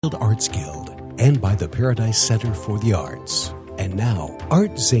Arts Guild and by the Paradise Center for the Arts. And now,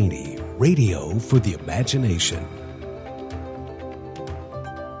 ArtZany Radio for the Imagination.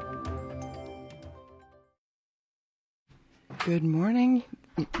 Good morning.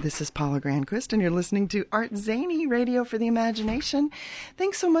 This is Paula Granquist, and you're listening to ArtZany Radio for the Imagination.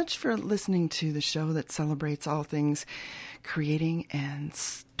 Thanks so much for listening to the show that celebrates all things creating and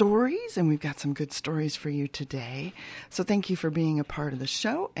stories, and we've got some good stories for you today. So thank you for being a part of the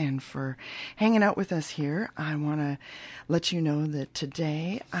show and for hanging out with us here. I want to let you know that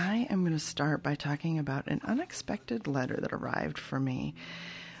today I am going to start by talking about an unexpected letter that arrived for me.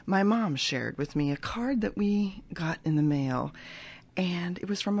 My mom shared with me a card that we got in the mail, and it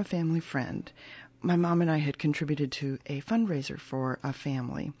was from a family friend. My mom and I had contributed to a fundraiser for a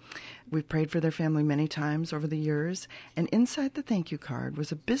family. We've prayed for their family many times over the years, and inside the thank you card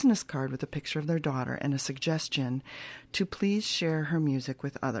was a business card with a picture of their daughter and a suggestion to please share her music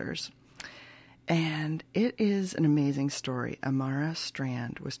with others. And it is an amazing story. Amara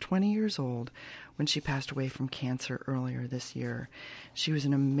Strand was 20 years old when she passed away from cancer earlier this year. She was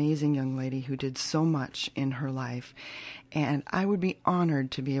an amazing young lady who did so much in her life, and I would be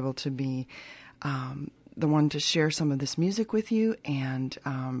honored to be able to be the one to share some of this music with you and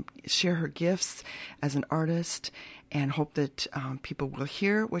share her gifts as an artist, and hope that people will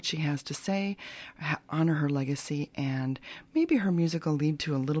hear what she has to say, honor her legacy, and maybe her music will lead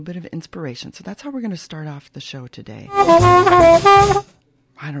to a little bit of inspiration. So that's how we're going to start off the show today.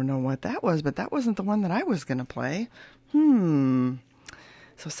 I don't know what that was, but that wasn't the one that I was going to play. So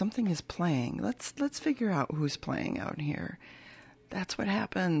something is playing. Let's figure out who's playing out here. That's what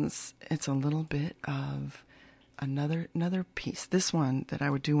happens. It's a little bit of another piece. This one that I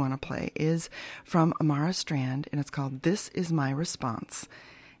want to play is from Amara Strand, and it's called This Is My Response.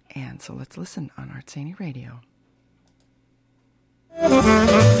 And so let's listen on ArtZany Radio.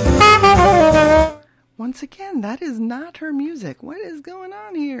 Once again, that is not her music. What is going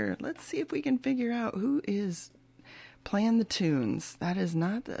on here? Let's see if we can figure out who is playing the tunes. That is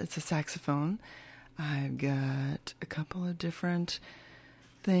not, it's a saxophone. I've got a couple of different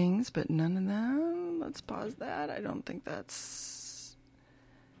things, but none of them. Let's pause that. I don't think that's...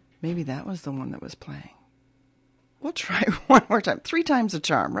 Maybe that was the one that was playing. We'll try one more time. 3 times a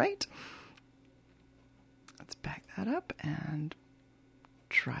charm, right? Let's back that up and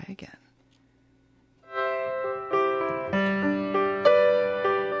try again.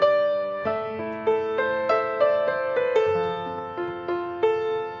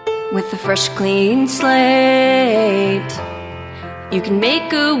 With a fresh, clean slate, you can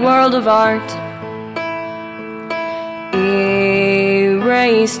make a world of art.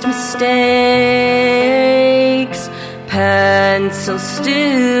 Erased mistakes, pencils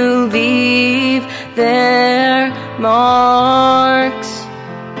still leave their marks.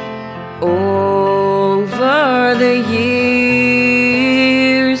 Over the years,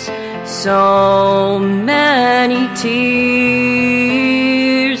 so many tears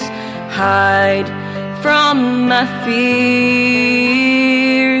hide from my fears,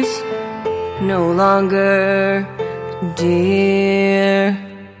 no longer dear.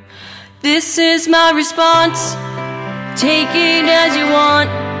 This is my response, take it as you want,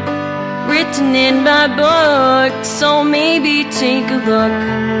 written in my book, so maybe take a look.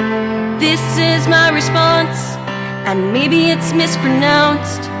 This is my response, and maybe it's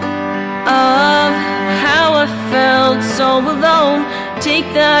mispronounced, of how I felt so alone.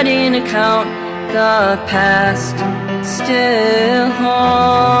 Take that in account. The past still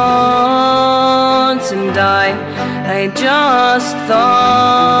haunts, and I just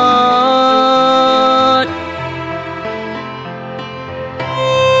thought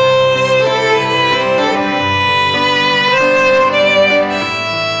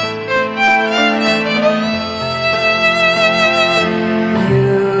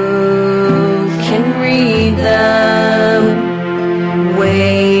you can read them,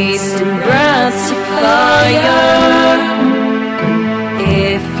 wasted breaths of fire.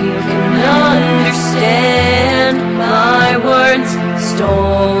 If you can understand my words,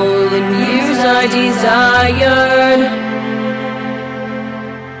 stolen years I desired.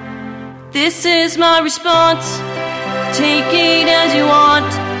 This is my response, take it as you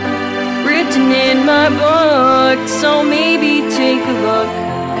want, written in my book, so maybe take a look.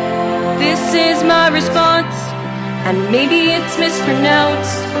 This is my response, and maybe it's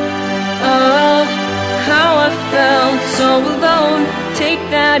mispronounced, of how I felt so alone. Take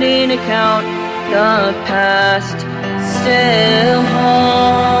that in account. The past still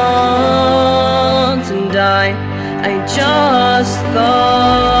haunts, and I just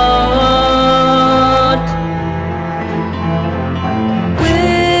thought,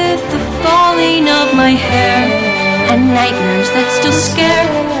 will nightmares that still scare.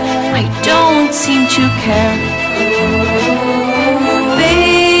 I don't seem to care.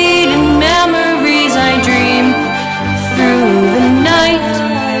 Fading memories I dream through the night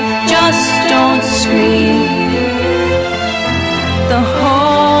just don't scream. The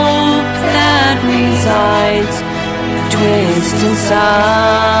hope that resides twist inside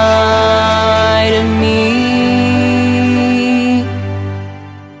of me.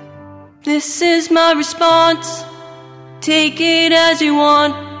 This is my response. Take it as you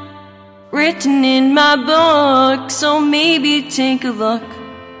want. Written in my book, so maybe take a look.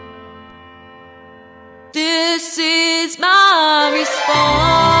 This is my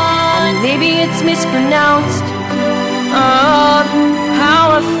response. And maybe it's mispronounced. How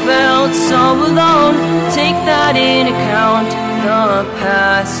I felt so alone. Take that in account. The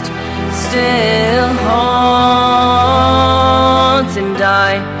past still haunts, and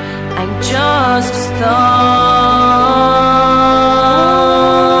I just thought,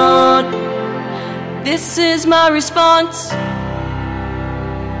 this is my response.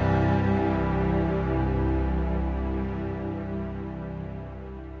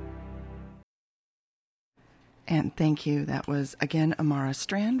 And thank you. That was, again, Amara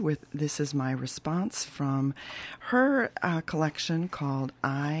Strand with This Is My Response from her collection called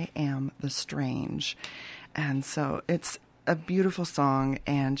I Am the Strange. And so it's a beautiful song,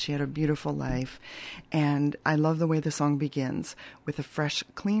 and she had a beautiful life. And I love the way the song begins. With a fresh,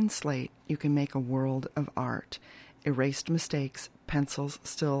 clean slate, you can make a world of art. Erased mistakes, pencils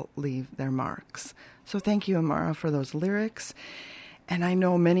still leave their marks. So thank you, Amara, for those lyrics. And I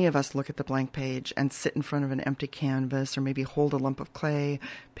know many of us look at the blank page and sit in front of an empty canvas, or maybe hold a lump of clay,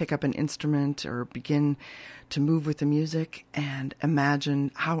 pick up an instrument, or begin to move with the music and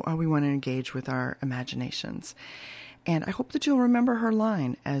imagine how we want to engage with our imaginations. And I hope that you'll remember her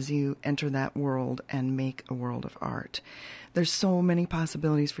line as you enter that world and make a world of art. There's so many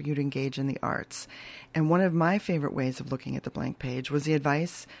possibilities for you to engage in the arts. And one of my favorite ways of looking at the blank page was the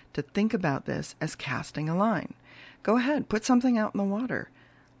advice to think about this as casting a line. Go ahead, put something out in the water.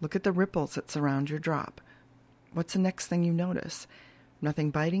 Look at the ripples that surround your drop. What's the next thing you notice? Nothing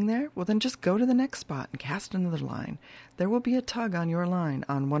biting there? Well, then just go to the next spot and cast another line. There will be a tug on your line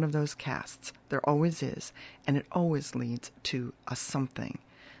on one of those casts. There always is, and it always leads to a something.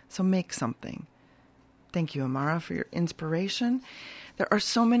 So make something. Thank you, Amara, for your inspiration. There are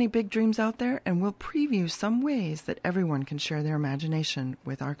so many big dreams out there, and we'll preview some ways that everyone can share their imagination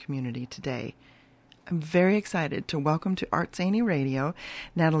with our community today. I'm very excited to welcome to ArtZany Radio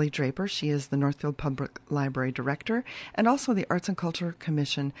Natalie Draper. She is the Northfield Public Library Director and also the Arts and Culture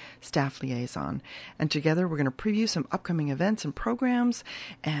Commission Staff Liaison. And together we're going to preview some upcoming events and programs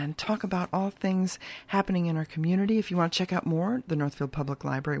and talk about all things happening in our community. If you want to check out more, the Northfield Public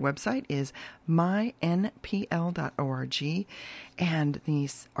Library website is mynpl.org, and the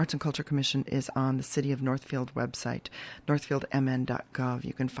Arts and Culture Commission is on the City of Northfield website, northfieldmn.gov.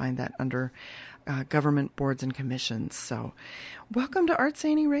 You can find that under government boards and commissions. So welcome to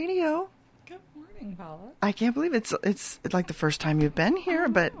ArtZany Radio. Good morning, Paula. I can't believe it's like the first time you've been here,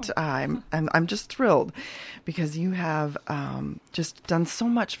 but I'm just thrilled because you have just done so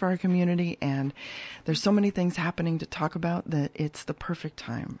much for our community, and there's so many things happening to talk about that it's the perfect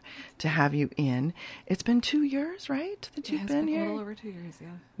time to have you in. It's been 2 years, right, that you've been here? A little over 2 years, yeah.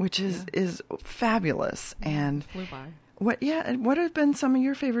 Which is fabulous. And flew by. What have been some of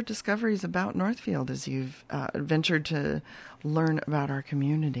your favorite discoveries about Northfield as you've ventured to learn about our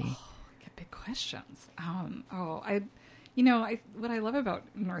community? Oh, get big questions. What I love about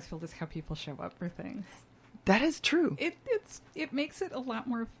Northfield is how people show up for things. That is true. It makes it a lot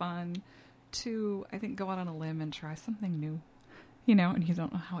more fun to, I think, go out on a limb and try something new, and you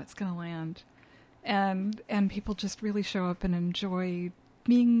don't know how it's going to land, and people just really show up and enjoy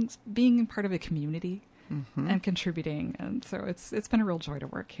being part of a community. Mm-hmm. And contributing, and so it's been a real joy to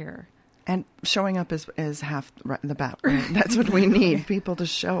work here. And showing up is half the battle. Right? That's what we need, people to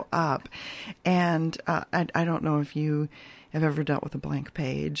show up. And I don't know if you have ever dealt with a blank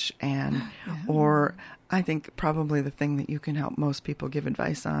page, or I think probably the thing that you can help most people give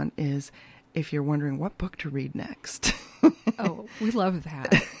advice on is if you're wondering what book to read next. Oh, we love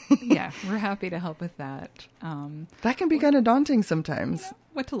that. Yeah, we're happy to help with that. That can be kind of daunting sometimes.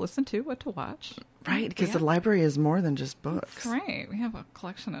 What to listen to, what to watch. Right, because the library is more than just books. That's right. We have a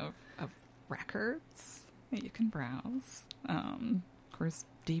collection of records that you can browse. Of course,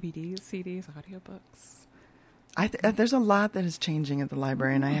 DVDs, CDs, audiobooks. There's a lot that is changing at the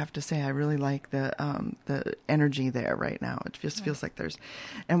library, and I have to say I really like the energy there right now. It just feels like there's...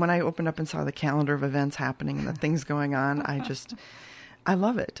 And when I opened up and saw the calendar of events happening and the things going on, I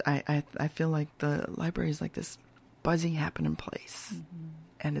love it. I feel like the library is like this buzzy, happening place.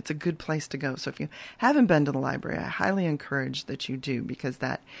 And it's a good place to go. So if you haven't been to the library, I highly encourage that you do, because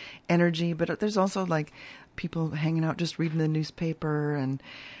that energy, but there's also like people hanging out just reading the newspaper and,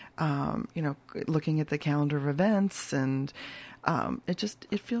 looking at the calendar of events, and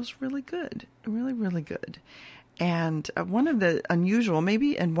it feels really good, really, really good. And one of the unusual,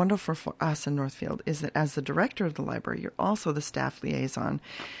 maybe and wonderful for us in Northfield, is that as the director of the library, you're also the staff liaison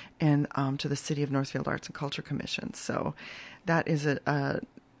and to the City of Northfield Arts and Culture Commission. So that is a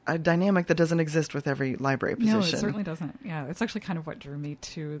dynamic that doesn't exist with every library position. No, it certainly doesn't. Yeah, it's actually kind of what drew me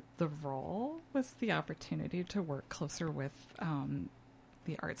to the role, was the opportunity to work closer with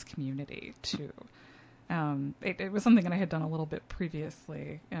the arts community too. It was something that I had done a little bit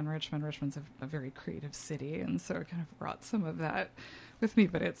previously in Richmond. Richmond's a very creative city, and so it kind of brought some of that with me.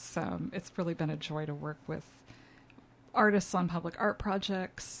 But it's really been a joy to work with artists on public art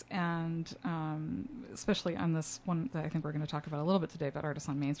projects, and especially on this one that I think we're going to talk about a little bit today. But Artists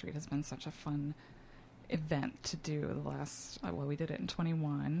on Main Street has been such a fun event to do. The last, we did it in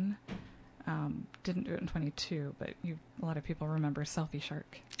 21. Didn't do it in 22, but a lot of people remember Selfie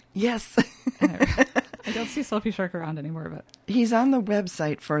Shark. Yes. I don't see Selfie Shark around anymore, but he's on the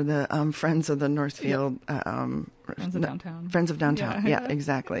website for the Friends of the Northfield. Friends of Downtown. Friends of Downtown. Yeah,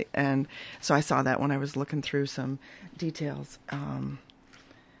 exactly. And so I saw that when I was looking through some details.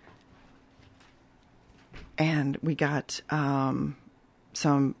 And we got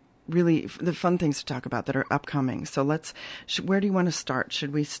some really the fun things to talk about that are upcoming. So where do you want to start?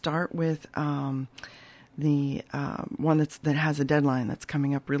 Should we start with the one that has a deadline that's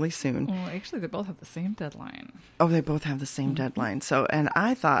coming up really soon? Well, actually, they both have the same deadline. Oh, they both have the same deadline. So, and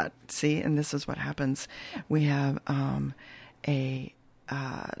I thought, and this is what happens. We have a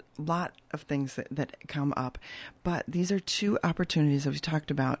lot of things that come up, but these are two opportunities that we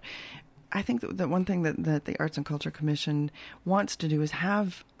talked about. I think that the one thing that the Arts and Culture Commission wants to do is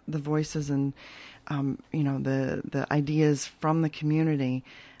have the voices and, the ideas from the community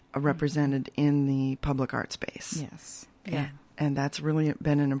represented in the public art space. Yes. Yeah. And that's really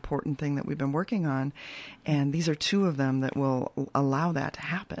been an important thing that we've been working on. And these are two of them that will allow that to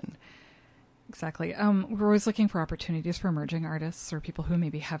happen. Exactly. We're always looking for opportunities for emerging artists or people who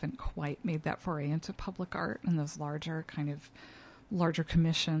maybe haven't quite made that foray into public art, and those larger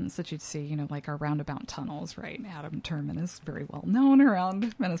commissions that you'd see, like our Roundabout Tunnels, right? Adam Turman is very well known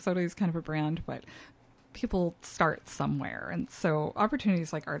around Minnesota. He's kind of a brand, but people start somewhere. And so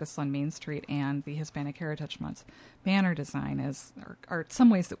opportunities like Artists on Main Street and the Hispanic Heritage Month banner design are some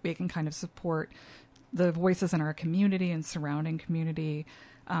ways that we can kind of support the voices in our community and surrounding community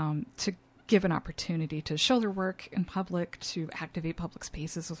to give an opportunity to show their work in public, to activate public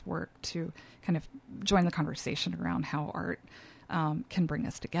spaces with work, to kind of join the conversation around how art can bring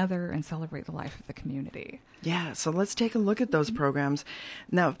us together and celebrate the life of the community. Yeah, so let's take a look at those programs.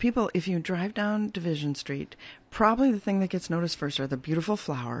 Now, if you drive down Division Street, probably the thing that gets noticed first are the beautiful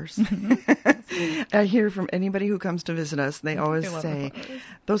flowers. I hear from anybody who comes to visit us, they always say,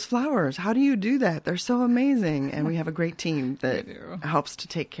 those flowers, how do you do that? They're so amazing. And we have a great team that helps to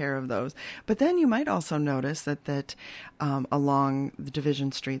take care of those. But then you might also notice that along the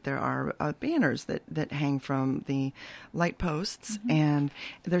Division Street, there are banners that hang from the light posts, and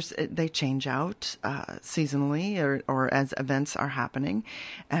they change out seasonally or as events are happening.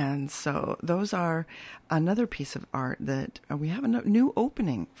 And so those are another piece of art that we have a new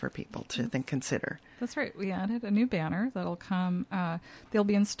opening for people to consider. That's right. We added a new banner that'll come. They'll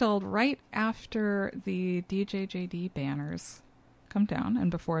be installed right after the DJJD banners come down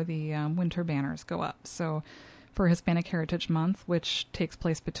and before the winter banners go up. So for Hispanic Heritage Month, which takes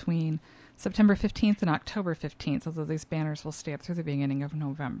place between September 15th and October 15th, although these banners will stay up through the beginning of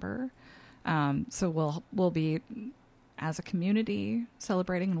November. So we'll be, as a community,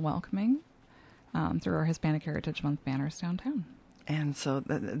 celebrating and welcoming through our Hispanic Heritage Month banners downtown. And so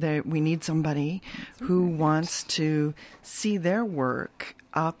we need somebody who wants to see their work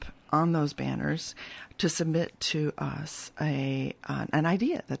up on those banners to submit to us an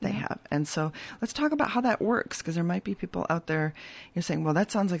idea that they have. And so let's talk about how that works, because there might be people out there saying, well,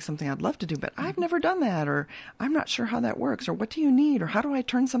 that sounds like something I'd love to do, but I've never done that, or I'm not sure how that works, or what do you need, or how do I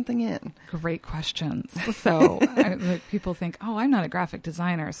turn something in? Great questions. So people think, oh, I'm not a graphic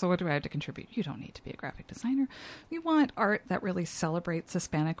designer, so what do I have to contribute? You don't need to be a graphic designer. We want art that really celebrates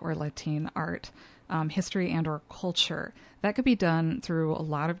Hispanic or Latine art, history and or culture. That could be done through a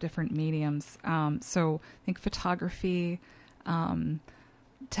lot of different mediums. So think photography,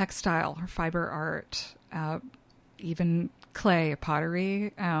 textile or fiber art, even clay,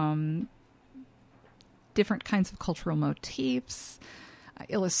 pottery, different kinds of cultural motifs,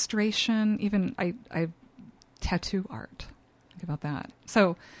 illustration. Even I tattoo art. Think about that.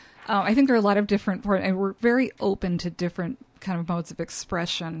 So I think there are a lot of different, and we're very open to different kind of modes of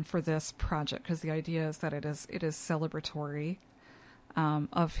expression for this project, because the idea is that it is celebratory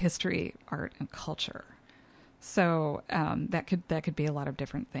of history, art, and culture. So that could be a lot of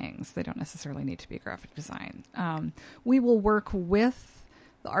different things. They don't necessarily need to be graphic design. We will work with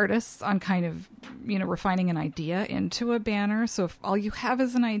the artists on kind of, refining an idea into a banner. So if all you have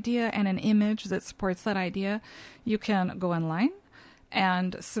is an idea and an image that supports that idea, you can go online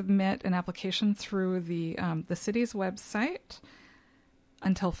and submit an application through the city's website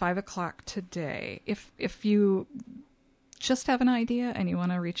until 5:00 today. If you just have an idea and you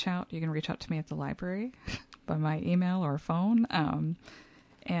want to reach out, you can reach out to me at the library by my email or phone.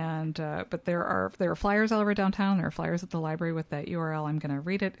 But there are flyers all over downtown. There are flyers at the library with that URL. I'm going to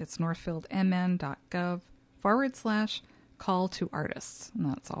read it. It's northfieldmn.gov/call-to-artists. And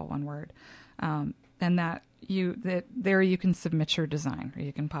that's all one word. And there you can submit your design, or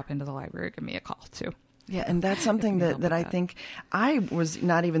you can pop into the library, give me a call too. Yeah, and that's something that I think I was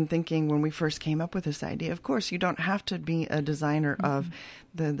not even thinking when we first came up with this idea. Of course, you don't have to be a designer of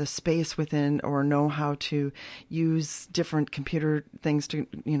the space within, or know how to use different computer things to,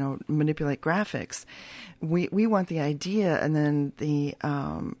 manipulate graphics. We want the idea, and then the,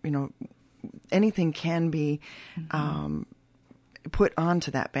 anything can be put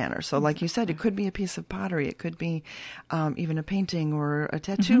onto that banner. So like you said, it could be a piece of pottery. It could be even a painting or a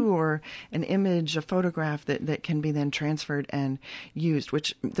tattoo or an image, a photograph that can be then transferred and used,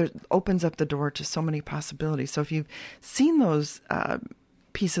 which opens up the door to so many possibilities. So if you've seen those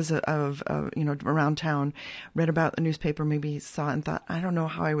pieces of around town, read about the newspaper, maybe saw it and thought, I don't know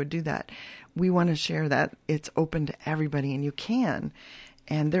how I would do that. We want to share that. It's open to everybody, and you can.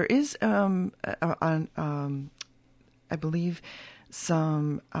 And there is, I believe,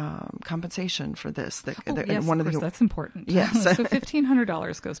 some compensation for this. Yes, of course, that's important. Yes. So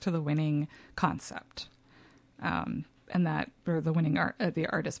 $1,500 goes to the winning concept. And that, or the winning art, the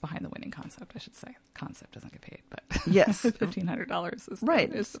artist behind the winning concept, I should say. Concept doesn't get paid, but yes,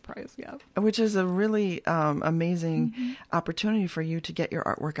 $1,500 is the prize. Yeah, which is a really amazing opportunity for you to get your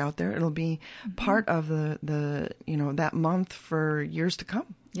artwork out there. It'll be part of the that month for years to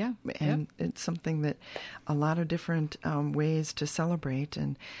come. Yeah, and it's something that a lot of different ways to celebrate,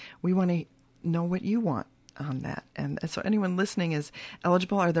 and we want to know what you want on that. And so anyone listening is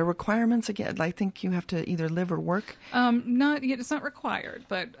eligible. Are there requirements again? I think you have to either live or work. It's not required,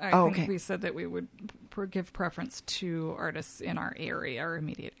 but I think we said that we would give preference to artists in our area, our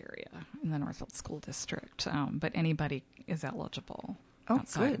immediate area, in the Northfield School District. But anybody is eligible.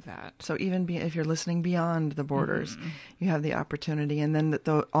 Outside of that. So even if you're listening beyond the borders, you have the opportunity. And then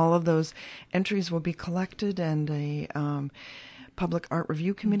all of those entries will be collected, and a public art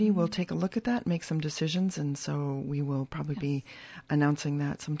review committee will take a look at that, make some decisions. And so we will probably be announcing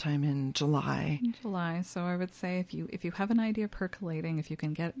that sometime in July. So I would say if you have an idea percolating, if you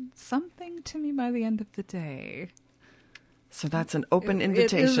can get something to me by the end of the day. So that's an open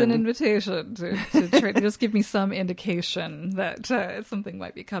invitation. It is an invitation to try to just give me some indication that something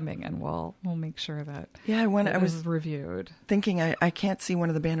might be coming, and we'll make sure that I was reviewed. Thinking I can't see one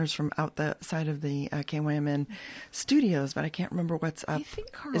of the banners from out the side of the KYMN studios, but I can't remember what's up. I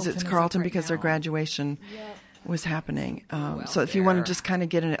think Carlton is it Carlton right because now. their graduation was happening. So if you want to just kind of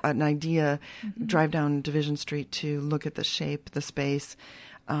get an idea, drive down Division Street to look at the shape, the space.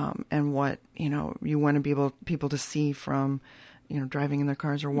 And what, you want to be people to see from, driving in their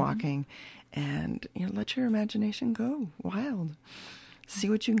cars or walking, and, let your imagination go wild. See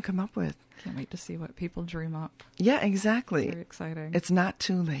what you can come up with. Can't wait to see what people dream up. Yeah, exactly. Very exciting. It's not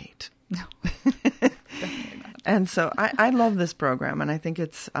too late. No, definitely not. And so I love this program, and I think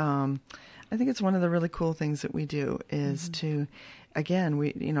it's one of the really cool things that we do is to, again,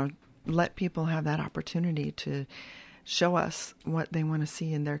 let people have that opportunity to show us what they want to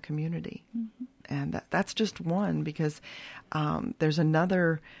see in their community. And that's just one, because there's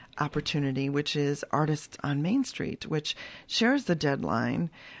another opportunity, which is Artists on Main Street, which shares the deadline,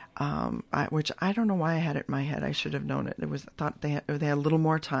 which I don't know why I had it in my head. I should have known it. Thought they had a little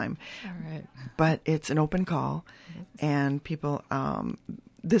more time. All right. But it's an open call, and people...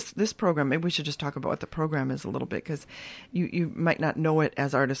 This program, maybe we should just talk about what the program is a little bit, because you might not know it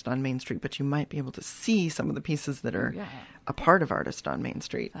as Artist on Main Street, but you might be able to see some of the pieces that are a part of Artist on Main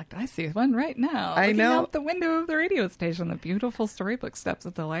Street. In fact, I see one right now. I know. Looking out the window of the radio station, the beautiful storybook steps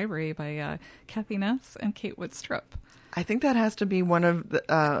at the library by Kathy Ness and Kate Woodstrup. I think that has to be one of the...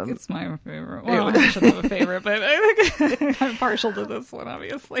 it's my favorite. Well, I should have a favorite, but I think I'm partial to this one,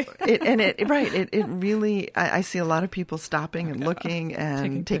 obviously. It really... I see a lot of people stopping and looking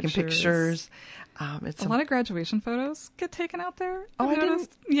and taking pictures. It's a lot of graduation photos get taken out there. Oh, I didn't...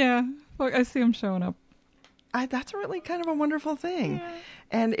 Yeah, I see them showing up. That's really kind of a wonderful thing. Yeah.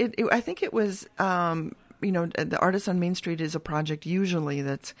 And I think it was... the Artists on Main Street is a project usually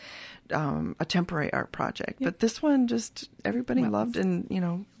that's a temporary art project. Yep. But this one just everybody loved, and,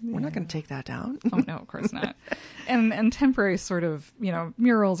 we're not going to take that down. Oh, no, of course not. And temporary sort of,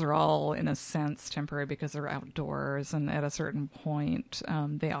 murals are all, in a sense, temporary because they're outdoors. And at a certain point,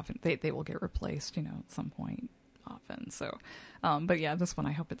 they will get replaced, at some point often. So... but yeah, this one,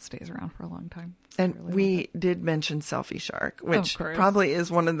 I hope it stays around for a long time. And really we did mention Selfie Shark, which probably is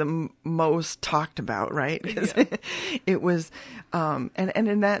one of the most talked about, right? Because it was, and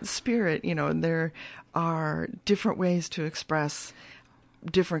in that spirit, there are different ways to express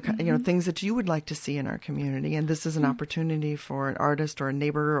different, things that you would like to see in our community. And this is an opportunity for an artist or a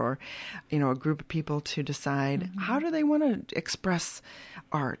neighbor or, a group of people to decide how do they want to express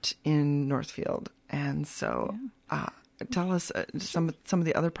art in Northfield. And so, tell us some of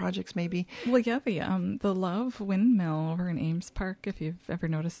the other projects, maybe. Well, yeah, the Love Windmill over in Ames Park. If you've ever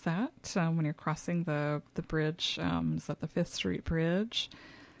noticed that, when you're crossing the bridge, is that the 5th Street Bridge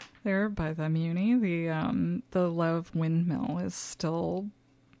there by the Muni? The Love Windmill is still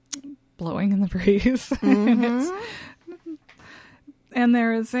blowing in the breeze, and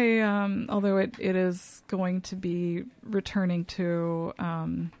there is a although it is going to be returning to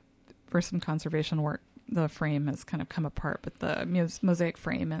for some conservation work. The frame has kind of come apart, but the mosaic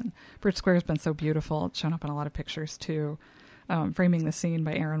frame in Bridge Square has been so beautiful. It's shown up in a lot of pictures too. Framing the Scene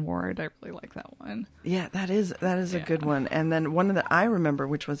by Aaron Ward. I really like that one. Yeah, that is a good one. And then one that I remember,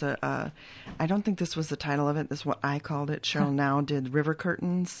 which was I don't think this was the title of it. This is what I called it. Cheryl Now did River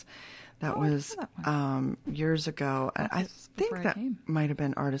Curtains. That was years ago. I think that might have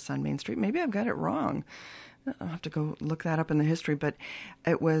been Artists on Main Street. Maybe I've got it wrong. I'll have to go look that up in the history, but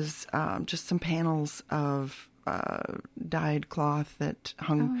it was just some panels of dyed cloth that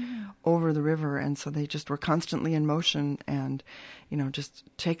hung over the river, and so they just were constantly in motion and, just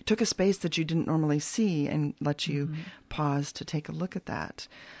took a space that you didn't normally see and let you pause to take a look at that.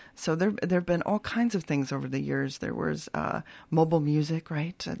 So there have been all kinds of things over the years. There was mobile music,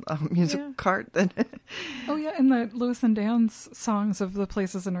 right? A music cart. Oh, yeah, and the Lewis and Dan's songs of the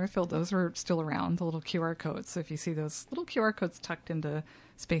places in Northfield, those are still around, the little QR codes. So if you see those little QR codes tucked into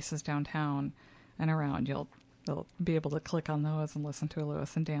spaces downtown and around, you'll be able to click on those and listen to a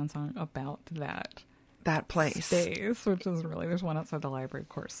Lewis and Dan song about that place space, which is really, there's one outside the library, of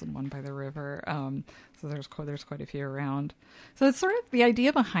course, and one by the river. So there's quite a few around. So it's sort of the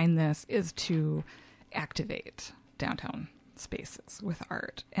idea behind this is to activate downtown spaces with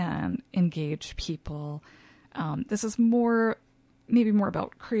art and engage people. This is maybe more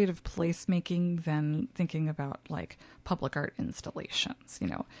about creative placemaking than thinking about like public art installations,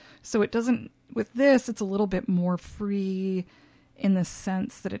 So it doesn't, with this, it's a little bit more free in the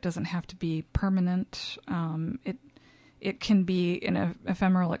sense that it doesn't have to be permanent. It can be an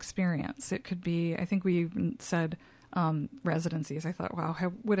ephemeral experience. It could be, I think we even said residencies. I thought, wow,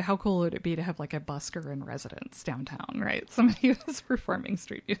 how cool would it be to have like a busker in residence downtown, right? Somebody who's performing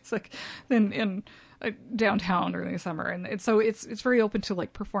street music in downtown during the summer. And so it's very open to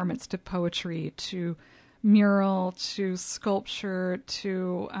like performance, to poetry, to mural, to sculpture,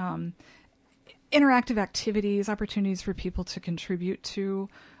 to interactive activities, opportunities for people to contribute to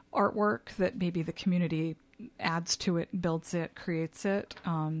artwork that maybe the community adds to it, builds it, creates it.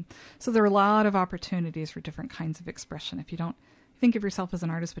 So there are a lot of opportunities for different kinds of expression. If you don't think of yourself as an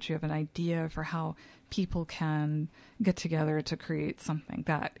artist, but you have an idea for how people can get together to create something,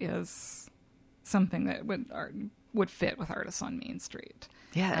 that is something that would fit with Artists on Main Street.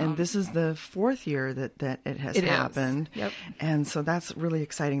 Yeah, and this is the 4th year that it has happened. Yep. And so that's really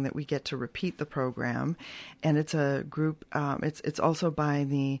exciting that we get to repeat the program. And it's a group, it's also by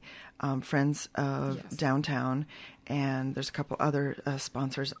the Friends of Downtown, and there's a couple other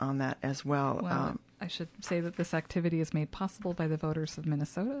sponsors on that as well. I should say that this activity is made possible by the voters of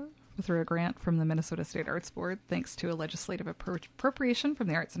Minnesota through a grant from the Minnesota State Arts Board, thanks to a legislative appropriation from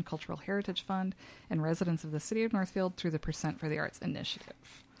the Arts and Cultural Heritage Fund and residents of the city of Northfield through the Percent for the Arts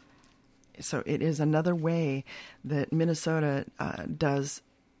initiative. So it is another way that Minnesota does,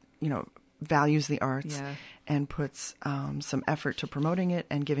 values the arts and puts some effort to promoting it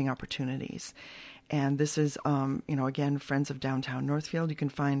and giving opportunities. And this is, again, Friends of Downtown Northfield. You can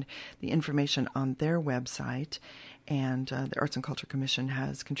find the information on their website. And the Arts and Culture Commission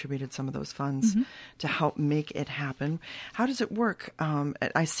has contributed some of those funds to help make it happen. How does it work?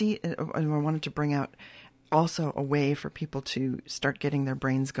 I see, and I wanted to bring out also a way for people to start getting their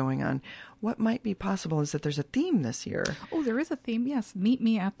brains going on what might be possible is that there's a theme this year. Oh, there is a theme. Yes. Meet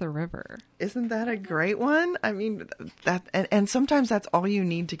me at the river. Isn't that a great one? I mean, that, and sometimes that's all you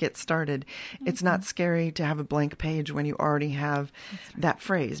need to get started. It's not scary to have a blank page when you already have that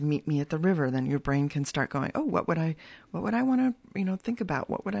phrase, meet me at the river. Then your brain can start going, oh, what would I want to, think about?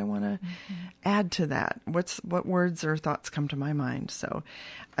 What would I want to add to that? What words or thoughts come to my mind? So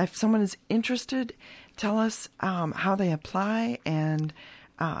if someone is interested, tell us how they apply and,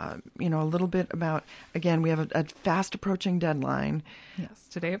 a little bit about, again, we have a fast approaching deadline. Yes,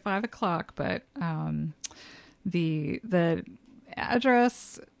 today at 5:00, but the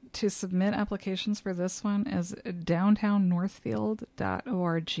address to submit applications for this one is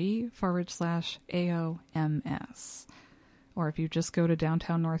downtownnorthfield.org/AOMS. Or if you just go to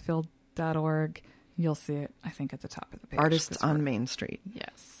downtownnorthfield.org, you'll see it, I think, at the top of the page. Artists on Main Street.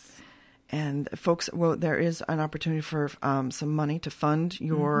 Yes. And folks, there is an opportunity for some money to fund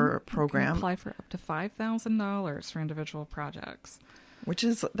your program. You can apply for up to $5,000 for individual projects.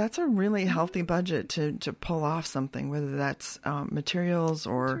 That's a really healthy budget to pull off something, whether that's materials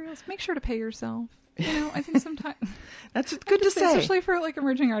or... Materials. Make sure to pay yourself. I think sometimes... That's good to say. Especially for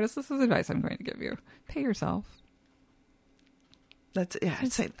emerging artists, this is advice I'm going to give you. Pay yourself. I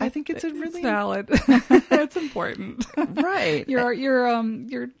think it's valid. It's important, right?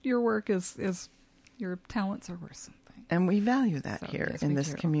 Your work is your talents are worth something, and we value that here in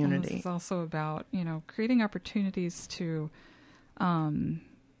this community. And this is also about creating opportunities to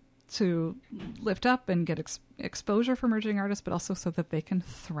lift up and get exposure for emerging artists, but also so that they can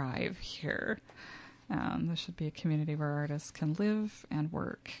thrive here. There should be a community where artists can live and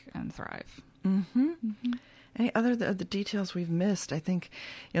work and thrive. Any other the details we've missed? I think,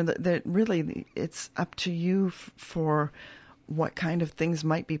 that really it's up to you for what kind of things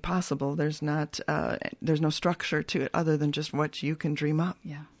might be possible. There's no structure to it other than just what you can dream up.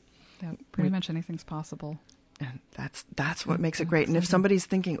 Yeah, pretty much anything's possible. And that's what makes it great. And if somebody's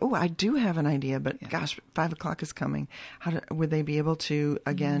thinking, oh, I do have an idea, but gosh, 5:00 is coming, would they be able to,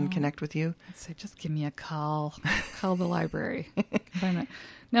 again, connect with you? I'd say just give me a call. Call the library. You can find that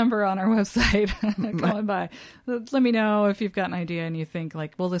number on our website. Call it by. Let me know if you've got an idea and you think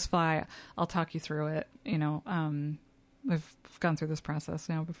this fly, I'll talk you through it. We've gone through this process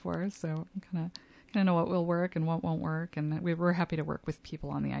now before, so I'm kind of know what will work and what won't work, and we're happy to work with people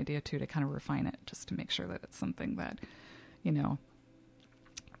on the idea too, to kind of refine it, just to make sure that it's something that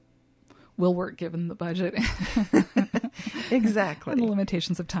will work given the budget. Exactly. And the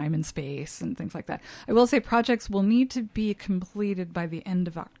limitations of time and space and things like that. I will say projects will need to be completed by the end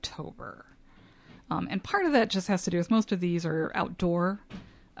of October, and part of that just has to do with most of these are outdoor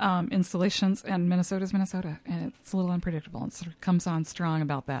installations, and Minnesota's Minnesota, and it's a little unpredictable, and sort of comes on strong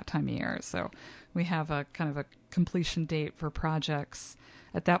about that time of year. So we have a kind of a completion date for projects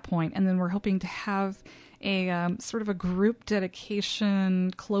at that point, and then we're hoping to have a sort of a group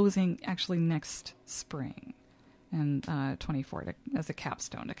dedication closing actually next spring, and 24 as a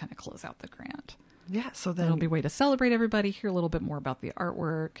capstone to kind of close out the grant. Yeah, so then it'll be a way to celebrate everybody, hear a little bit more about the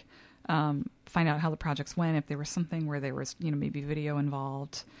artwork. Find out how the projects went, if there was something where there was, maybe video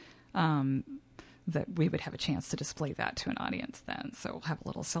involved, that we would have a chance to display that to an audience then. So we'll have a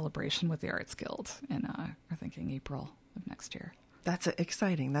little celebration with the Arts Guild in, we're thinking April of next year. That's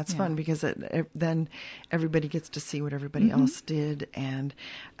exciting. That's fun because then everybody gets to see what everybody else did. And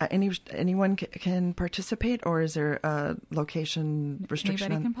anyone can participate, or is there a location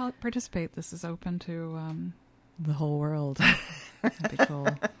restriction? Anybody can participate. This is open to the whole world. That'd be cool.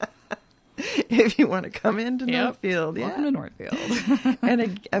 If you want to come into Northfield. Welcome to Northfield.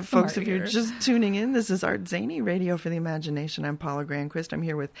 And folks, if you're just tuning in, this is ArtZany Radio for the Imagination. I'm Paula Granquist. I'm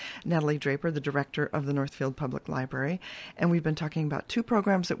here with Natalie Draper, the director of the Northfield Public Library. And we've been talking about two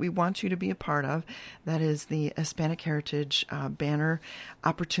programs that we want you to be a part of. That is the Hispanic Heritage banner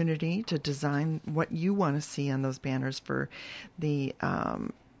opportunity to design what you want to see on those banners for the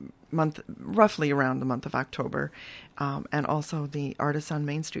month, roughly around the month of October, and also the Artists on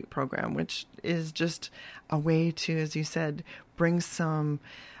Main Street program, which is just a way to, as you said, bring some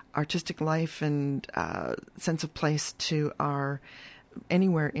artistic life and sense of place to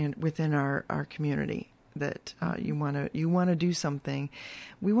anywhere within our community that you want to do something.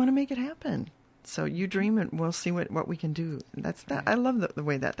 We want to make it happen. So you dream it, we'll see what we can do. That's that. I love the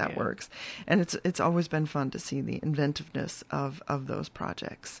way that works. And it's always been fun to see the inventiveness of those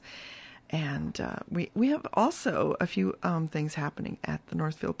projects. And we have also a few things happening at the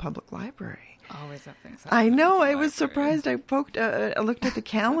Northfield Public Library. always have things. I know. I was surprised. I looked at the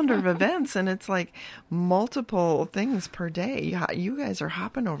calendar of events, and it's like multiple things per day. You guys are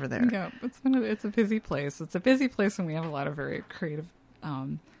hopping over there. Yeah, it's a busy place. It's a busy place, and we have a lot of very creative,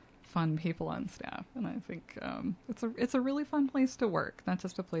 fun people on staff. And I think it's a really fun place to work. Not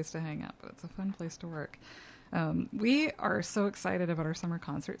just a place to hang out, but it's a fun place to work. We are so excited about our summer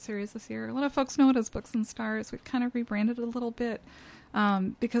concert series this year. A lot of folks know it as Books and Stars. We've kind of rebranded it a little bit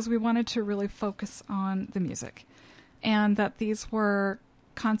because we wanted to really focus on the music, and that these were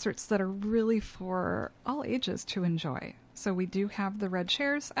concerts that are really for all ages to enjoy. So we do have the red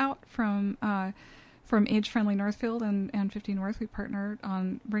chairs out from Age-Friendly Northfield and 50 North. We partnered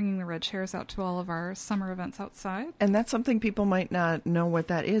on bringing the red chairs out to all of our summer events outside. And that's something people might not know what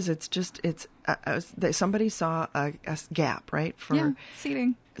that is. It's somebody saw a gap, right? For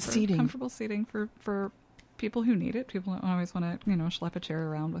seating. Comfortable seating for people who need it. People don't always want to, schlep a chair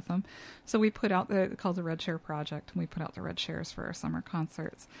around with them. So we put out called the Red Chair Project, and we put out the red chairs for our summer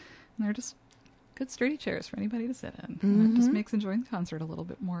concerts. And they're just good sturdy chairs for anybody to sit in. Mm-hmm. And it just makes enjoying the concert a little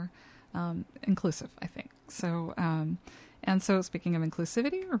bit more inclusive, I think. So, and so speaking of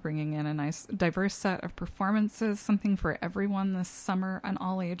inclusivity, we're bringing in a nice diverse set of performances, something for everyone this summer, and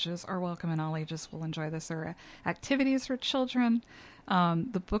all ages are welcome, and all ages will enjoy this. There are activities for children.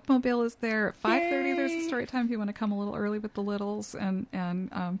 The bookmobile is there at 5:30. There's a story time if you want to come a little early with the littles and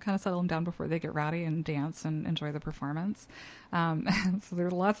kind of settle them down before they get rowdy and dance and enjoy the performance. And so there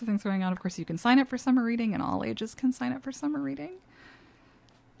are lots of things going on. Of course, you can sign up for summer reading, and all ages can sign up for summer reading.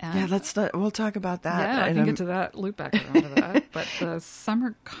 And we'll talk about that. Yeah, I can get to that, loop back around to that. But the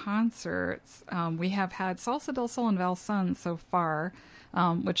summer concerts, we have had Salsa del Sol and Val Sun so far,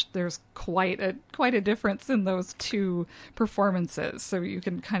 which there's quite a difference in those two performances. So you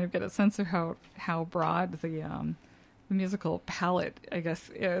can kind of get a sense of how broad the musical palette, I guess,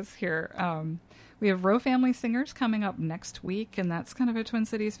 is here. We have Rowe Family Singers coming up next week, and that's kind of a Twin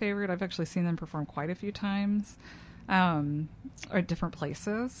Cities favorite. I've actually seen them perform quite a few times. Or different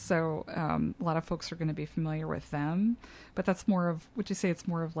places. So a lot of folks are going to be familiar with them. But that's more of, would you say it's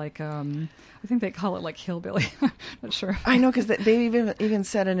more of like, I think they call it like hillbilly. Not sure. I know, because they even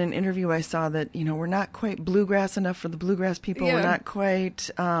said in an interview I saw that, we're not quite bluegrass enough for the bluegrass people. Yeah. We're not quite...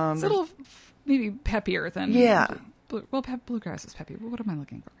 it's a little maybe peppier than... Yeah. Well, bluegrass is peppy. What am I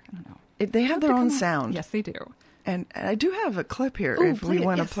looking for? I don't know. They have their own sound. Yes, they do. And I do have a clip here if we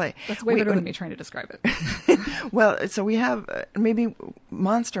want to play. That's way better than me trying to describe it. Well, so we have maybe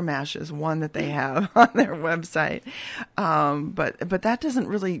Monster Mash is one that they have on their website. But that doesn't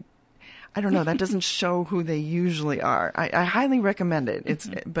really, I don't know, that doesn't show who they usually are. I highly recommend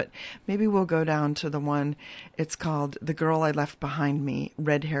it. But maybe we'll go down to the one, it's called The Girl I Left Behind Me,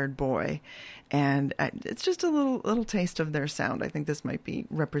 Red-Haired Boy. And it's just a little taste of their sound. I think this might be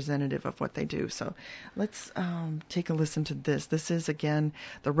representative of what they do. So let's take a listen to this. This is, again,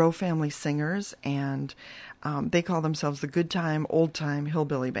 the Rowe Family Singers, and they call themselves the Good Time, Old Time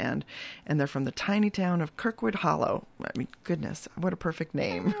Hillbilly Band. And they're from the tiny town of Kirkwood Hollow. I mean, goodness, what a perfect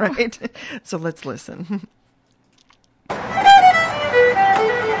name, right? So let's listen.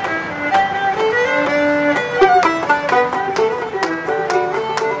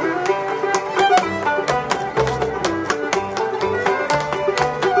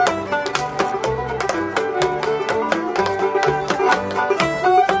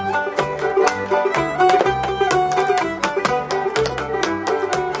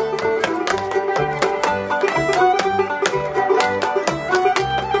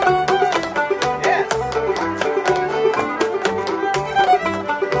 Yes.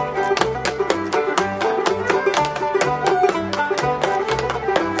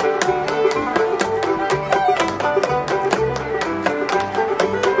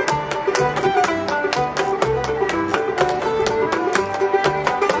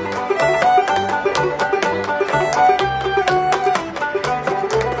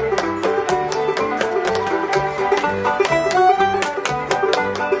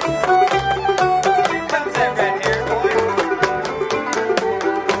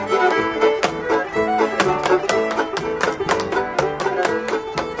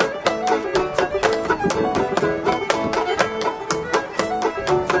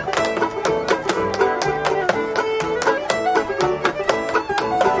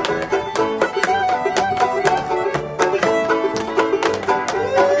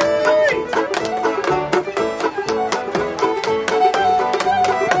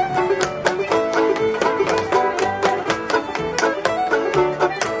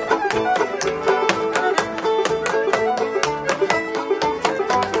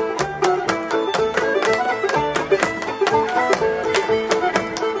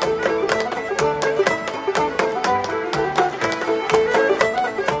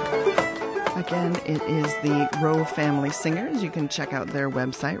 again, it is the Rowe Family Singers. You can check out their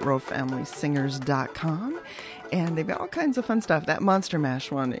website, rowefamilysingers.com. And they've got all kinds of fun stuff. That Monster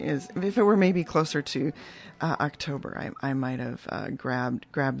Mash one is, if it were maybe closer to October, I might have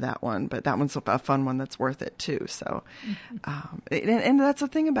grabbed that one. But that one's a fun one that's worth it too. So, and that's the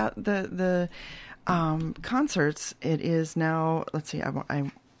thing about the concerts. It is now, let's see,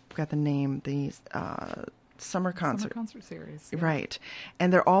 I got the name, the Summer Concert Series. Yeah. Right.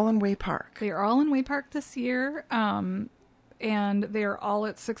 And they're all in Way Park. They are all in Way Park this year. And they are all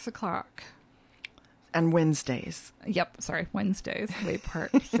at 6:00. And Wednesdays. Yep, sorry, Wednesdays, Way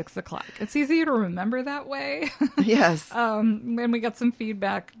Park, 6:00. It's easier to remember that way. Yes. And we got some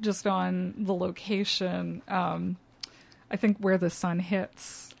feedback just on the location. I think where the sun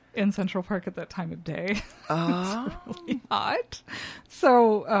hits in Central Park at that time of day. It's really hot.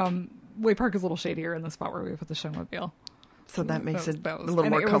 So Way Park is a little shadier in the spot where we put the showmobile. So that makes it a little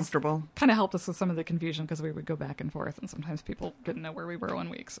more comfortable. Kind of helped us with some of the confusion because we would go back and forth, and sometimes people didn't know where we were 1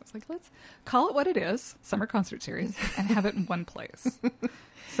 week. So it's like, let's call it what it is, Summer Concert Series, and have it in one place.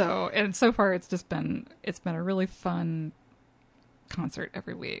 So far it's been a really fun concert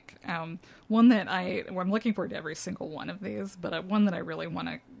every week. One that I'm looking forward to every single one of these, but one that I really want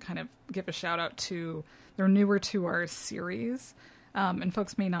to kind of give a shout out to. They're newer to our series, and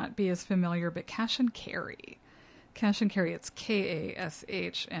folks may not be as familiar, but Cash and Carry. Cash and Carry, it's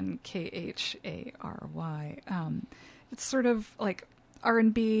Kash and Khary. It's sort of like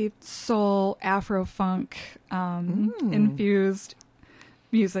R&B, soul, Afro-funk infused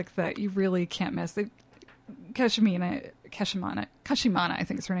music that you really can't miss. Kashimana, I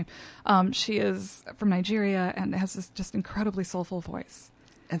think is her name. She is from Nigeria and has this just incredibly soulful voice.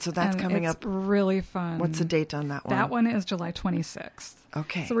 And so that's coming up. Really fun. What's the date on that one? That one is July 26th.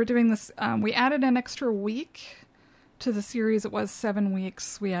 Okay. So we're doing this. We added an extra week to the series. It was 7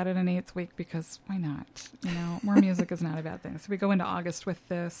 weeks. We added an 8th week because why not? More music is not a bad thing. So we go into August with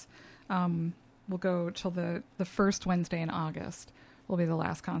this. We'll go till the first Wednesday in August will be the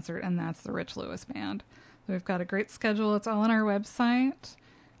last concert, and that's the Rich Lewis Band. So we've got a great schedule. It's all on our website.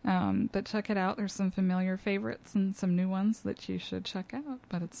 But check it out. There's some familiar favorites and some new ones that you should check out.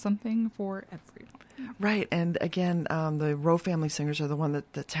 But it's something for everyone. Right. And again, the Rowe Family Singers are the one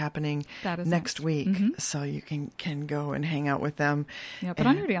that's happening next week. Mm-hmm. So you can go and hang out with them. Yeah, put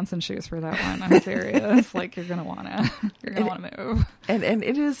on your dancing shoes for that one. I'm serious. Like you're gonna wanna move. And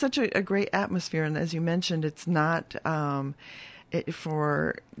it is such a great atmosphere. And as you mentioned, it's not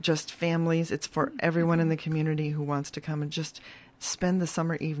for just families. It's for everyone in the community who wants to come and just spend the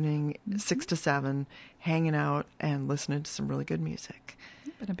summer evening 6 to 7 hanging out and listening to some really good music.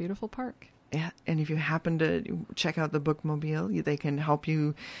 In a beautiful park. Yeah, and if you happen to check out the Bookmobile, they can help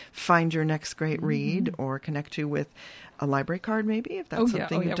you find your next great read or connect you with a library card maybe, if that's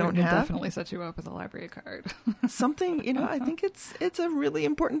something you don't have. We'll definitely set you up with a library card. Something, I think it's a really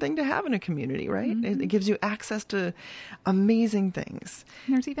important thing to have in a community, right? Mm-hmm. It gives you access to amazing things.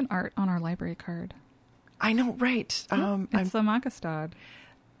 And there's even art on our library card. I know, right. It's the Makastad.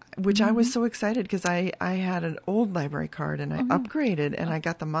 Which I was so excited because I had an old library card and I upgraded and I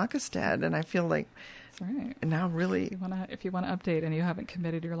got the Makastad, and I feel like that's right. Now really, if you want to update and you haven't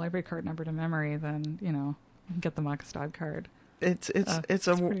committed your library card number to memory, then you can get the Makastad card. It's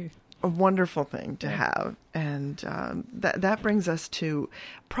a wonderful thing to have, and that brings us to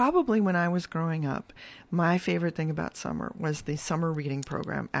probably when I was growing up, my favorite thing about summer was the summer reading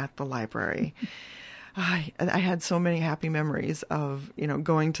program at the library. I had so many happy memories of,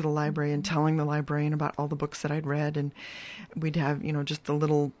 going to the library and telling the librarian about all the books that I'd read. And we'd have, just the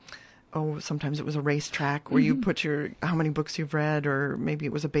little, sometimes it was a racetrack where you put how many books you've read, or maybe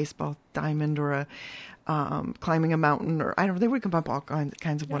it was a baseball diamond or a climbing a mountain, or they would come up all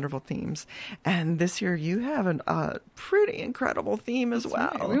kinds of wonderful themes. And this year you have a pretty incredible theme as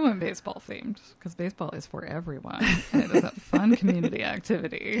well. Right. We went baseball themed because baseball is for everyone. And it is a fun community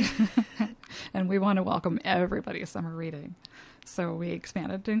activity. And we want to welcome everybody to summer reading. So we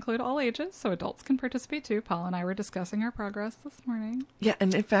expanded to include all ages, so adults can participate too. Paula and I were discussing our progress this morning. Yeah,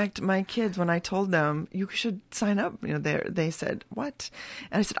 and in fact, my kids, when I told them, you should sign up, they said, what?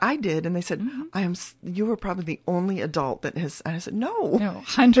 And I said, I did. And they said, you are probably the only adult that has, and I said, no. No,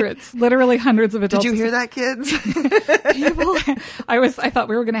 hundreds, literally hundreds of adults. Did you hear that, kids? People, I thought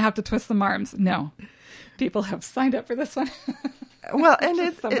we were going to have to twist some arms. No, people have signed up for this one. Well, and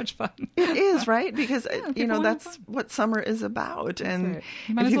it's so much fun. It is, right? Because, that's what summer is about. That's and right.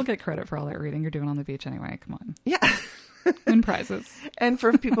 You might as well get credit for all that reading you're doing on the beach anyway. Come on. Yeah. Win prizes. And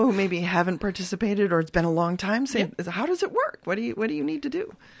for people who maybe haven't participated or it's been a long time, say, how does it work? What do you need to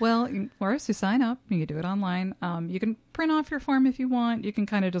do? Well, first you sign up. You can do it online. You can print off your form if you want. You can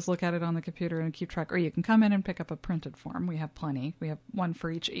kind of just look at it on the computer and keep track. Or you can come in and pick up a printed form. We have plenty. We have one for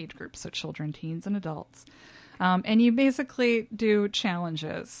each age group, so children, teens, and adults. And you basically do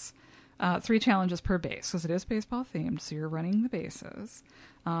challenges. 3 challenges per base, because it is baseball themed, so you're running the bases.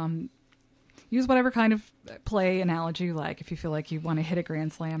 Use whatever kind of play analogy you like. If you feel like you want to hit a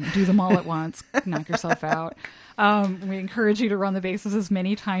grand slam and do them all at once, knock yourself out. We encourage you to run the bases as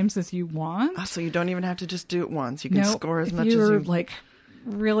many times as you want. Oh, so you don't even have to just do it once. You can score as much as you're you... like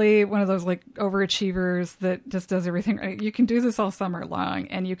really one of those like overachievers that just does everything right. You can do this all summer long,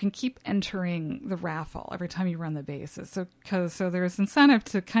 and you can keep entering the raffle every time you run the bases. So there's incentive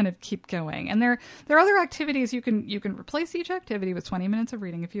to kind of keep going. And there are other activities. You can replace each activity with 20 minutes of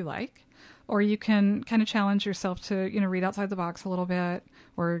reading if you like. Or you can kind of challenge yourself to, read outside the box a little bit,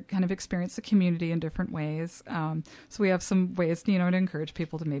 or kind of experience the community in different ways. So we have some ways, to encourage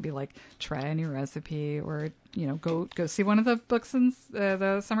people to maybe like try a new recipe, or, go see one of the books in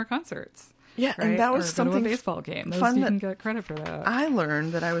the summer concerts. Yeah, right? And that was or something go to a baseball game. Fun you can get credit for that. I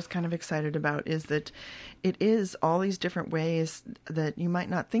learned that I was kind of excited about is that it is all these different ways that you might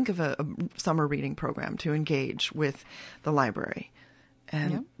not think of a summer reading program to engage with the library.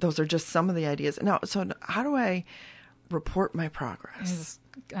 And those are just some of the ideas. Now, so how do I report my progress?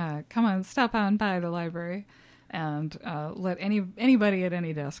 Just, come on, stop on by the library and let anybody at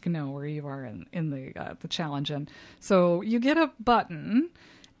any desk know where you are in the challenge. And so you get a button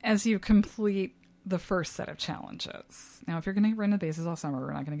as you complete the first set of challenges. Now, if you're going to run the bases all summer,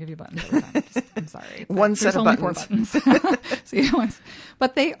 we're not going to give you buttons every time. I'm sorry. One set of buttons. 4 buttons.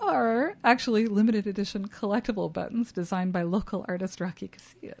 But they are actually limited edition collectible buttons designed by local artist Rocky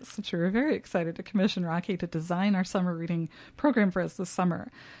Casillas, which we're very excited to commission Rocky to design our summer reading program for us this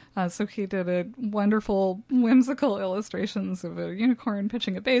summer. So he did a wonderful, whimsical illustrations of a unicorn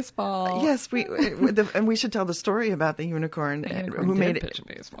pitching a baseball. Yes, and we should tell the story about the unicorn, who made it pitch a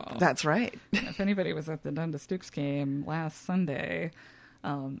baseball. That's right. If anybody was at the Dundas Dukes game last Sunday,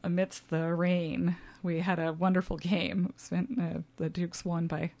 amidst the rain, we had a wonderful game. The Dukes won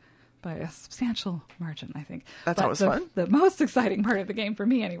by a substantial margin, I think. That's always fun. The most exciting part of the game for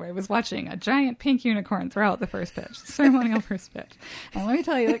me, anyway, was watching a giant pink unicorn throw out the first pitch, the ceremonial first pitch. And let me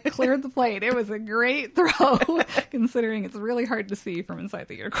tell you, it cleared the plate. It was a great throw, considering it's really hard to see from inside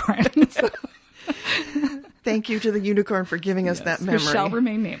the unicorn. So. Thank you to the unicorn for giving us that memory. Who shall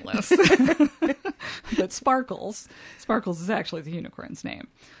remain nameless. But Sparkles is actually the unicorn's name.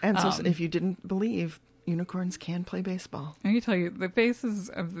 And so if you didn't believe, unicorns can play baseball. I can tell you, the faces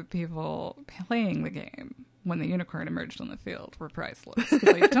of the people playing the game when the unicorn emerged on the field were priceless.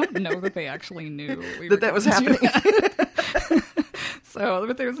 I don't know that they actually knew that was happening. So,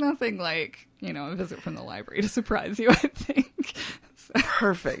 but there's nothing like, a visit from the library to surprise you, I think.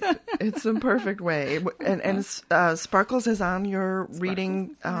 Perfect. It's a perfect way. And Sparkles is on your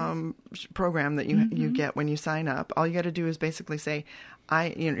reading program that you get when you sign up. All you got to do is basically say,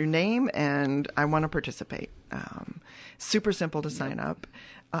 your name and I want to participate. Super simple to sign up.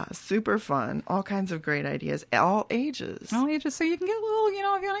 Super fun. All kinds of great ideas. All ages. All ages. So you can get a little, if you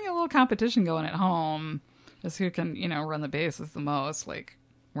want to get a little competition going at home, just who can, run the bases the most, like,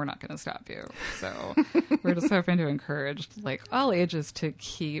 we're not going to stop you. So we're just hoping to encourage all ages to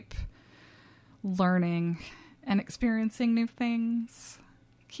keep learning and experiencing new things.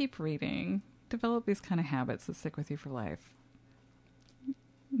 Keep reading. Develop these kind of habits that stick with you for life.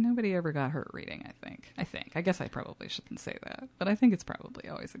 Nobody ever got hurt reading, I think. I guess I probably shouldn't say that, but I think it's probably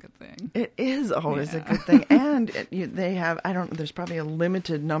always a good thing. It is always a good thing. And they have, there's probably a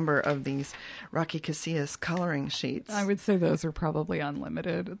limited number of these Rocky Casillas coloring sheets. I would say those are probably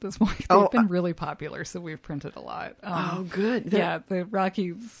unlimited at this point. They've been really popular, so we've printed a lot. Good. The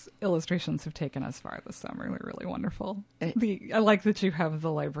Rocky's illustrations have taken us far this summer. They're really wonderful. I like that you have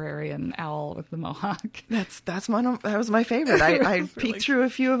the librarian owl with the mohawk. That was my favorite. I peeked through a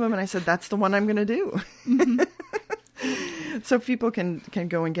few of them and I said, that's the one I'm going to do. Mm-hmm. So people can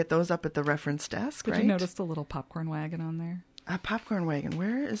go and get those up at the reference desk, right? Did you notice the little popcorn wagon on there? A popcorn wagon.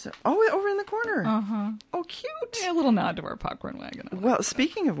 Where is it? Oh, over in the corner. Uh-huh. Oh, cute. Yeah, a little nod to our popcorn wagon. Well,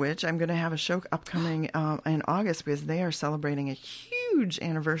 speaking of which, I'm going to have a show upcoming in August because they are celebrating a huge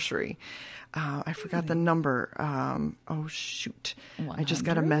anniversary. I forgot the number. Oh, shoot. 100? I just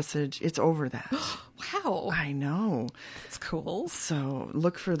got a message. It's over that. Wow. I know. That's cool. So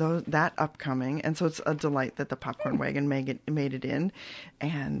look for that upcoming. And so it's a delight that the popcorn wagon made it in.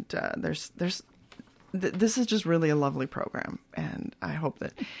 And there's this is just really a lovely program, and I hope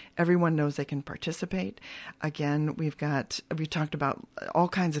that everyone knows they can participate. Again, we've talked about all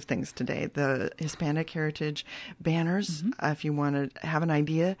kinds of things today. The Hispanic Heritage banners. If you want to have an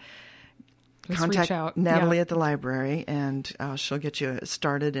idea, Just contact reach out. Natalie at the library, and she'll get you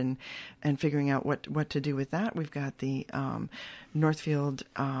started and figuring out what to do with that. We've got the Northfield,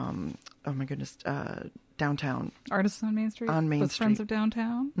 downtown. Artists on Main Street? On Main with Street. Friends of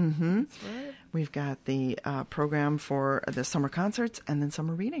Downtown? Mm-hmm. That's right. We've got the program for the summer concerts and then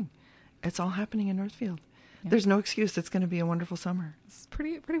summer reading. It's all happening in Northfield. Yeah. There's no excuse. It's going to be a wonderful summer. It's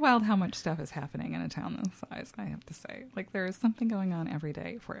pretty wild how much stuff is happening in a town this size, I have to say. Like, there is something going on every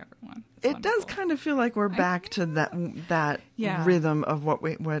day for everyone. It does kind of feel like we're back to that rhythm of what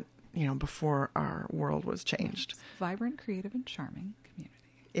before our world was changed. It's vibrant, creative, and charming community.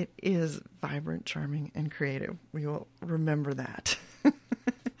 It is vibrant, charming, and creative. We will remember that.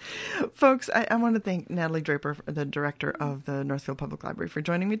 Folks, I want to thank Natalie Draper, the director of the Northfield Public Library, for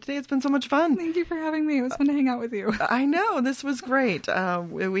joining me today. It's been so much fun. Thank you for having me. It was fun to hang out with you. I know. This was great.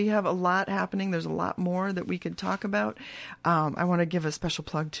 We have a lot happening. There's a lot more that we could talk about. I want to give a special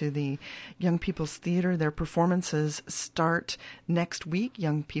plug to the Young People's Theater. Their performances start next week.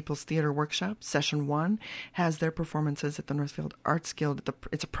 Young People's Theater Workshop, Session 1, has their performances at the Northfield Arts Guild.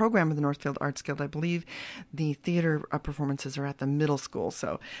 It's a program of the Northfield Arts Guild. I believe the theater performances are at the middle school.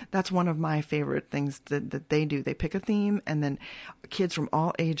 So that's one of my favorite things that they do. They pick a theme, and then kids from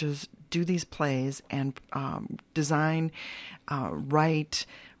all ages do these plays and design, write,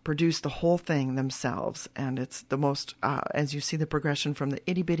 produce the whole thing themselves. And it's the most, as you see the progression from the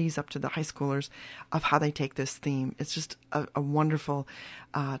itty bitties up to the high schoolers of how they take this theme. It's just a wonderful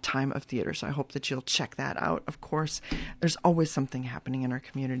time of theater. So I hope that you'll check that out. Of course, there's always something happening in our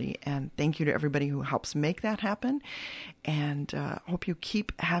community. And thank you to everybody who helps make that happen. And hope you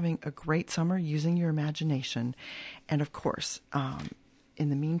keep having a great summer using your imagination. And of course,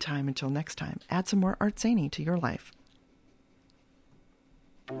 in the meantime, until next time, add some more ArtZany to your life.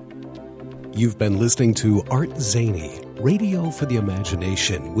 You've been listening to ArtZany, Radio for the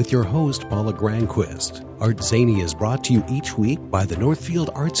Imagination, with your host, Paula Granquist. ArtZany is brought to you each week by the Northfield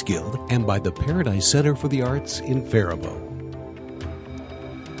Arts Guild and by the Paradise Center for the Arts in Faribault.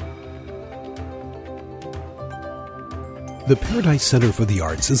 The Paradise Center for the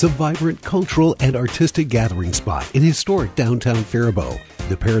Arts is a vibrant cultural and artistic gathering spot in historic downtown Faribault.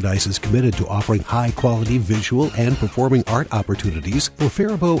 The Paradise is committed to offering high-quality visual and performing art opportunities for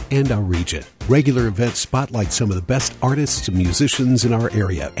Faribault and our region. Regular events spotlight some of the best artists and musicians in our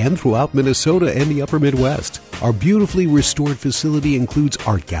area and throughout Minnesota and the upper Midwest. Our beautifully restored facility includes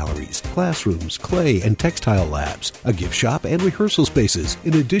art galleries, classrooms, clay and textile labs, a gift shop and rehearsal spaces,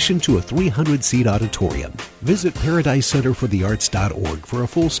 in addition to a 300-seat auditorium. Visit ParadiseCenterForTheArts.org for a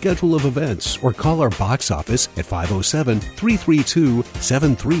full schedule of events or call our box office at 507-332-7372.